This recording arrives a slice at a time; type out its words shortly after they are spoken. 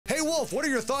Wolf, what are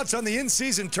your thoughts on the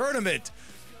in-season tournament?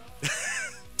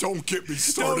 Don't get me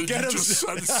started. Don't get you just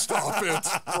said stop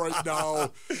it right now.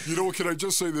 You know, can I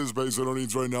just say this,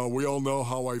 Basinonians, right now? We all know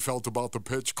how I felt about the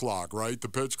pitch clock, right? The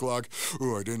pitch clock.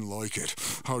 Oh, I didn't like it.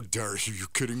 How dare you? You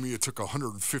kidding me? It took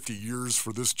 150 years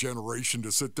for this generation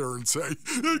to sit there and say,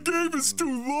 the game is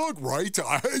too long, right?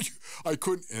 I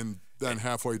couldn't. And then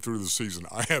halfway through the season,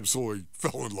 I absolutely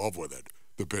fell in love with it,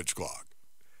 the pitch clock.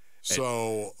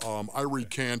 So I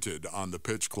recanted on the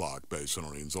pitch clock,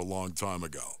 Basinonians, a long time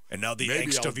ago. And now the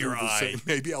angst of your eye.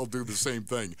 Maybe I'll do the same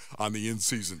thing on the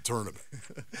in-season tournament.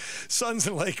 Suns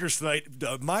and Lakers tonight.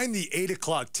 Mind the 8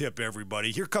 o'clock tip,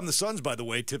 everybody. Here come the Suns, by the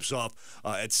way. Tips off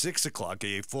at 6 o'clock.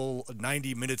 A full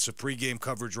 90 minutes of pregame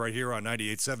coverage right here on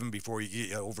 98.7 before you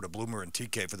get over to Bloomer and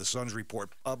TK for the Suns report.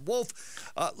 Wolf,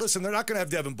 listen, they're not going to have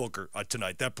Devin Booker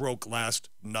tonight. That broke last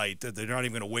night. They're not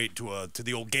even going to wait to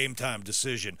the old game time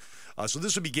decision. So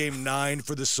this will be game 9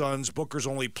 for the Suns. Booker's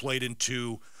only played in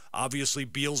 2. Obviously,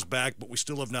 Beal's back, but we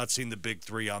still have not seen the big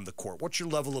 3 on the court. What's your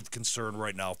level of concern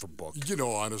right now for Book? You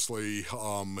know, honestly,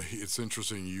 it's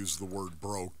interesting you use the word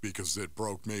broke because it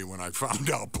broke me when I found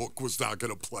out Book was not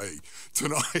going to play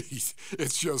tonight.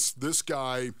 It's just this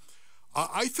guy,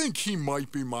 I think he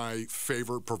might be my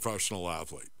favorite professional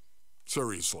athlete.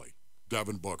 Seriously,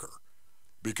 Devin Booker,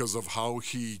 because of how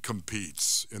he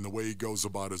competes and the way he goes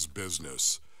about his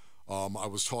business. I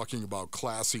was talking about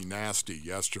classy nasty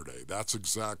yesterday. That's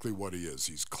exactly what he is.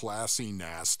 He's classy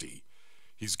nasty.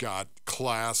 He's got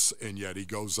class, and yet he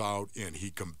goes out and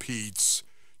he competes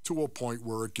to a point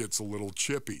where it gets a little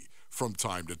chippy from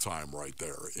time to time right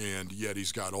there. And yet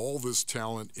he's got all this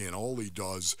talent, and all he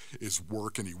does is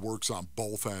work, and he works on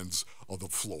both ends of the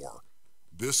floor.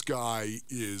 This guy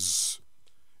is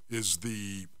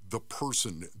the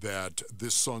person that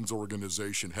this Suns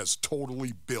organization has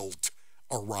totally built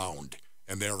around,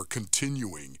 and they are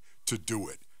continuing to do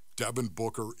it. Devin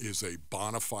Booker is a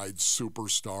bona fide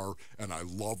superstar, and I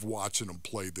love watching him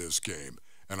play this game,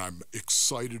 and I'm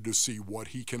excited to see what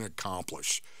he can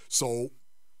accomplish. So,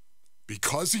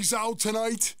 because he's out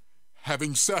tonight,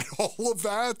 having said all of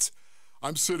that,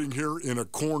 I'm sitting here in a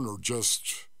corner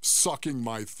just sucking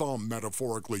my thumb,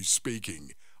 metaphorically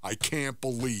speaking. I can't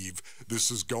believe this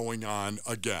is going on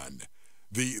again.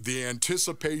 The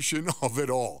anticipation of it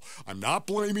all. I'm not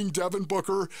blaming Devin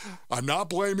Booker. I'm not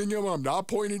blaming him. I'm not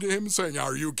pointing to him and saying,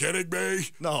 are you kidding me?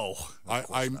 No.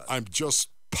 I'm just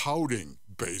pouting,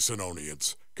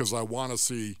 Basinonians, because I want to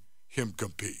see him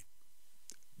compete.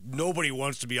 Nobody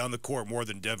wants to be on the court more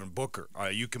than Devin Booker.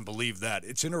 You can believe that.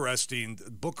 It's interesting,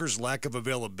 Booker's lack of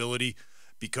availability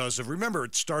because of, remember,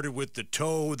 it started with the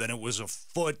toe, then it was a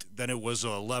foot, then it was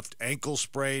a left ankle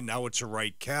sprain, now it's a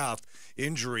right calf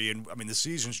injury, and, I mean, the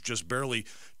season's just barely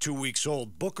 2 weeks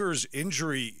old. Booker's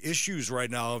injury issues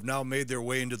right now have now made their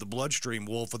way into the bloodstream,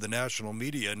 Wolf, of the national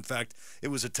media. In fact, it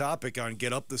was a topic on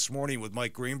Get Up this morning with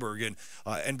Mike Greenberg and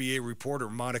NBA reporter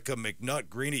Monica McNutt.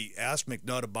 Greeny asked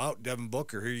McNutt about Devin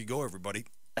Booker. Here you go, everybody.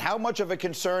 How much of a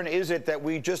concern is it that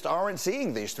we just aren't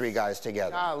seeing these 3 guys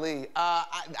together? Golly,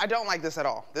 I don't like this at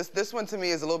all. This one to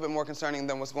me is a little bit more concerning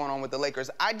than what's going on with the Lakers.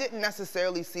 I didn't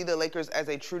necessarily see the Lakers as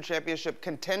a true championship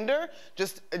contender,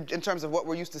 just in terms of what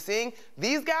we're used to seeing.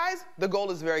 These guys, the goal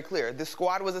is very clear. The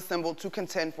squad was assembled to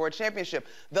contend for a championship.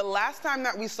 The last time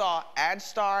that we saw add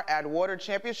star, add water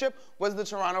championship was the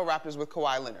Toronto Raptors with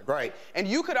Kawhi Leonard. Right. And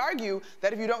you could argue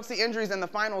that if you don't see injuries in the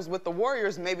finals with the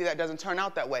Warriors, maybe that doesn't turn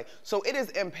out that way. So it is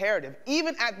imperative,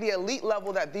 even at the elite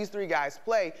level that these 3 guys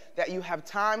play, that you have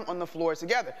time on the floor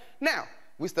together. Now,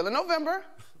 we're still in November.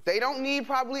 They don't need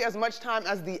probably as much time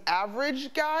as the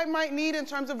average guy might need in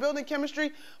terms of building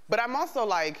chemistry, but I'm also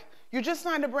like, you just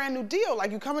signed a brand new deal.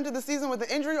 Like, you come into the season with an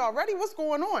injury already? What's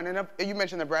going on? And you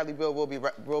mentioned that Bradley Beal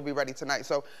will be ready tonight.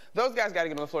 So those guys got to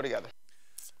get on the floor together.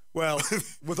 Well,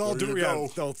 with all due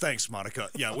respect, oh, thanks, Monica.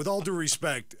 Yeah, with all due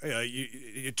respect,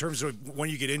 in terms of when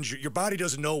you get injured, your body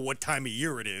doesn't know what time of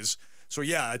year it is. So,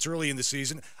 yeah, it's early in the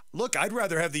season. Look, I'd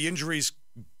rather have the injuries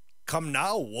come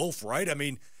now, Wolf, right? I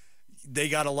mean, they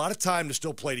got a lot of time to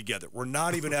still play together. We're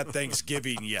not even at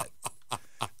Thanksgiving yet.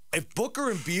 If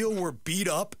Booker and Beal were beat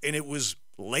up and it was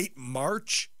late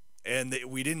March and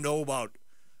we didn't know about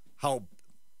how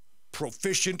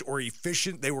proficient or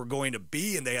efficient they were going to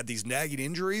be and they had these nagging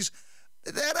injuries,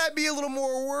 then I'd be a little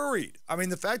more worried. I mean,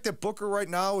 the fact that Booker right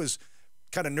now is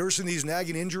kind of nursing these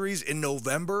nagging injuries in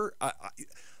November,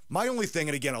 my only thing,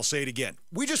 and again, I'll say it again,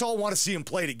 we just all want to see them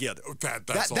play together.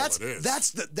 That's all it is.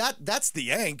 That's the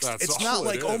angst. It's not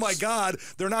like, oh my God,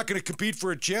 they're not going to compete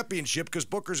for a championship because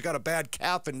Booker's got a bad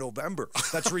calf in November.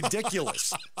 That's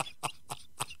ridiculous.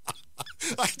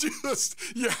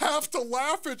 You have to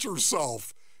laugh at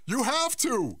yourself. You have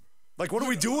to. Like, what are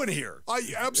we doing here?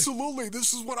 Absolutely.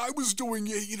 This is what I was doing.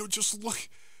 Just look.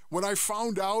 When I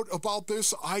found out about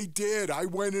this, I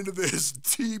went into this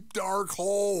deep, dark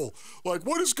hole. Like,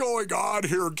 what is going on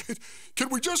here? Can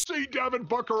we just see Devin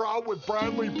Booker out with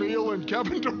Bradley Beal and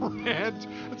Kevin Durant?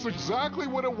 That's exactly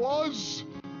what it was.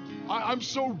 I'm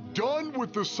so done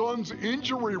with the Suns'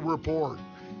 injury report.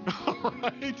 All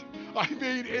right?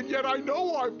 And yet I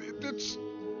know it's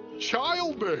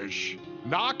childish.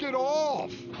 Knock it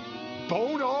off.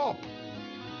 Bone up.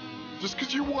 Just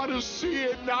because you want to see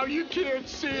it, now you can't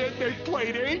see it. They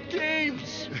played 8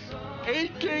 games.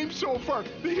 8 games so far.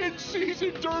 The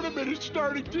in-season tournament is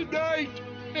starting tonight.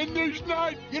 And there's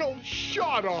not,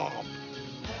 shut up.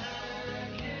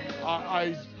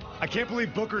 I can't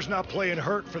believe Booker's not playing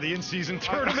hurt for the in-season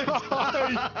tournament.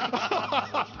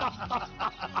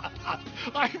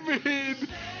 I mean,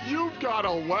 you've got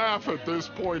to laugh at this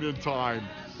point in time.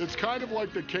 It's kind of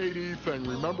like the KD thing.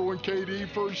 Remember when KD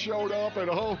first showed up and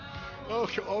oh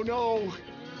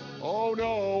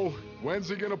no, when's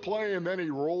he going to play? And then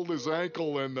he rolled his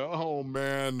ankle and oh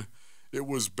man, it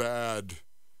was bad.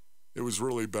 It was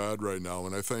really bad right now,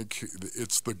 and I think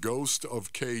it's the ghost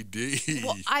of KD.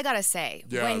 Well, I got to say,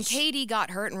 yes. When KD got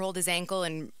hurt and rolled his ankle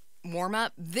in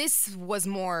warm-up, this was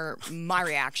more my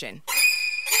reaction.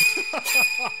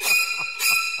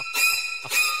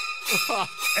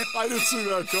 I didn't see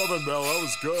that coming, Mel. That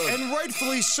was good. And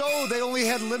rightfully so. They only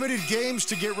had limited games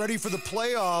to get ready for the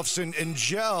playoffs and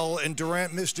gel, and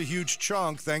Durant missed a huge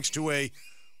chunk thanks to a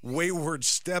wayward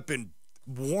step in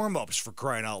warm-ups, for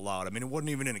crying out loud. I mean, it wasn't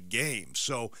even in a game.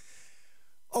 So,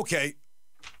 okay,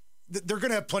 they're going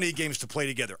to have plenty of games to play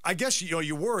together. I guess,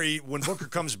 you worry when Booker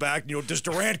comes back, does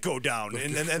Durant go down?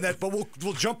 And that, but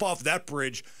we'll jump off that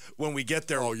bridge when we get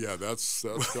there. Oh, yeah, that's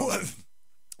coming.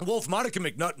 Wolf, Monica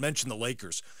McNutt mentioned the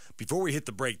Lakers. Before we hit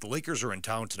the break, the Lakers are in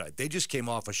town tonight. They just came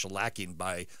off a shellacking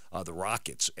by the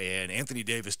Rockets, and Anthony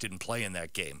Davis didn't play in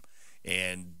that game.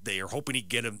 And they are hoping they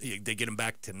get him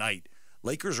back tonight.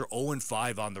 Lakers are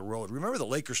 0-5 on the road. Remember, the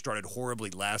Lakers started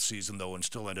horribly last season, though, and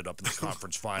still ended up in the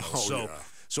conference finals.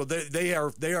 So they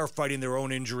are fighting their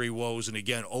own injury woes, and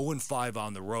again, 0-5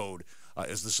 on the road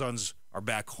as the Suns are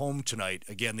back home tonight.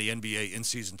 Again, the NBA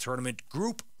in-season tournament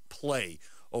group play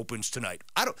opens tonight.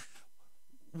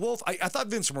 Wolf, I thought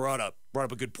Vince Marotta brought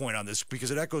up a good point on this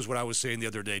because it echoes what I was saying the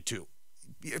other day, too.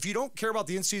 If you don't care about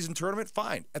the in-season tournament,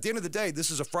 fine. At the end of the day, this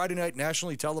is a Friday night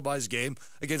nationally televised game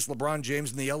against LeBron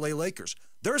James and the L.A. Lakers.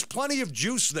 There's plenty of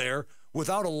juice there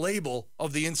without a label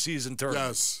of the in-season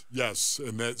tournament. Yes.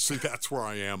 And that's where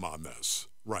I am on this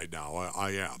right now.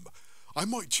 I am. I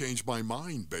might change my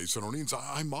mind based on O'Neill's.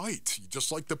 I might,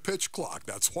 just like the pitch clock.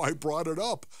 That's why I brought it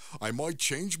up. I might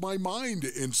change my mind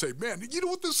and say, man, you know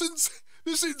what this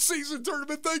in-season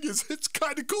tournament thing is? It's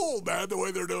kind of cool, man, the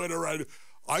way they're doing it right.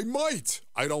 I might.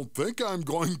 I don't think I'm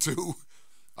going to.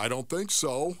 I don't think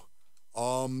so.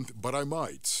 But I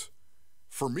might.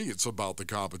 For me, it's about the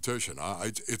competition.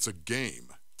 It's a game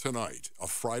tonight, a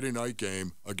Friday night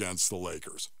game against the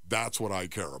Lakers. That's what I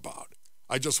care about.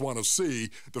 I just want to see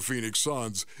the Phoenix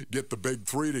Suns get the big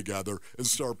three together and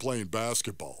start playing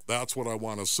basketball. That's what I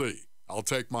want to see. I'll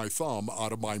take my thumb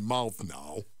out of my mouth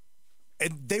now.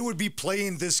 And they would be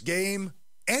playing this game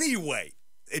anyway.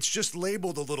 It's just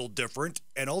labeled a little different.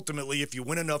 And ultimately, if you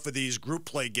win enough of these group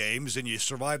play games and you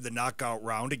survive the knockout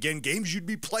round, again, games you'd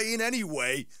be playing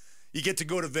anyway, you get to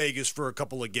go to Vegas for a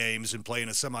couple of games and play in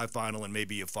a semifinal and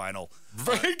maybe a final.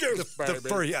 Vegas,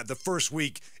 baby. The first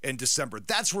week in December.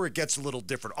 That's where it gets a little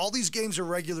different. All these games are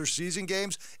regular season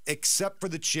games, except for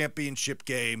the championship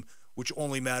game, which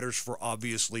only matters for,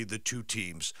 obviously, the two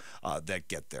teams that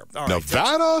get there. All right,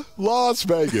 Nevada, Las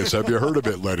Vegas. Have you heard of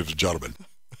it, ladies and gentlemen?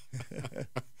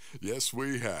 Yes,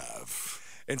 we have.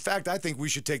 In fact, I think we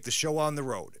should take the show on the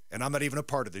road. And I'm not even a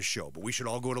part of this show, but we should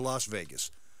all go to Las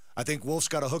Vegas. I think Wolf's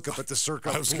got a hookup at the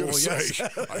Circle. I was going to say,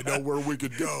 I know where we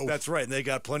could go. That's right, and they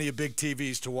got plenty of big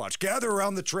TVs to watch. Gather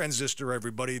around the transistor,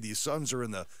 everybody. The Suns are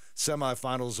in the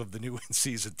semifinals of the new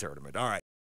in-season tournament. All right.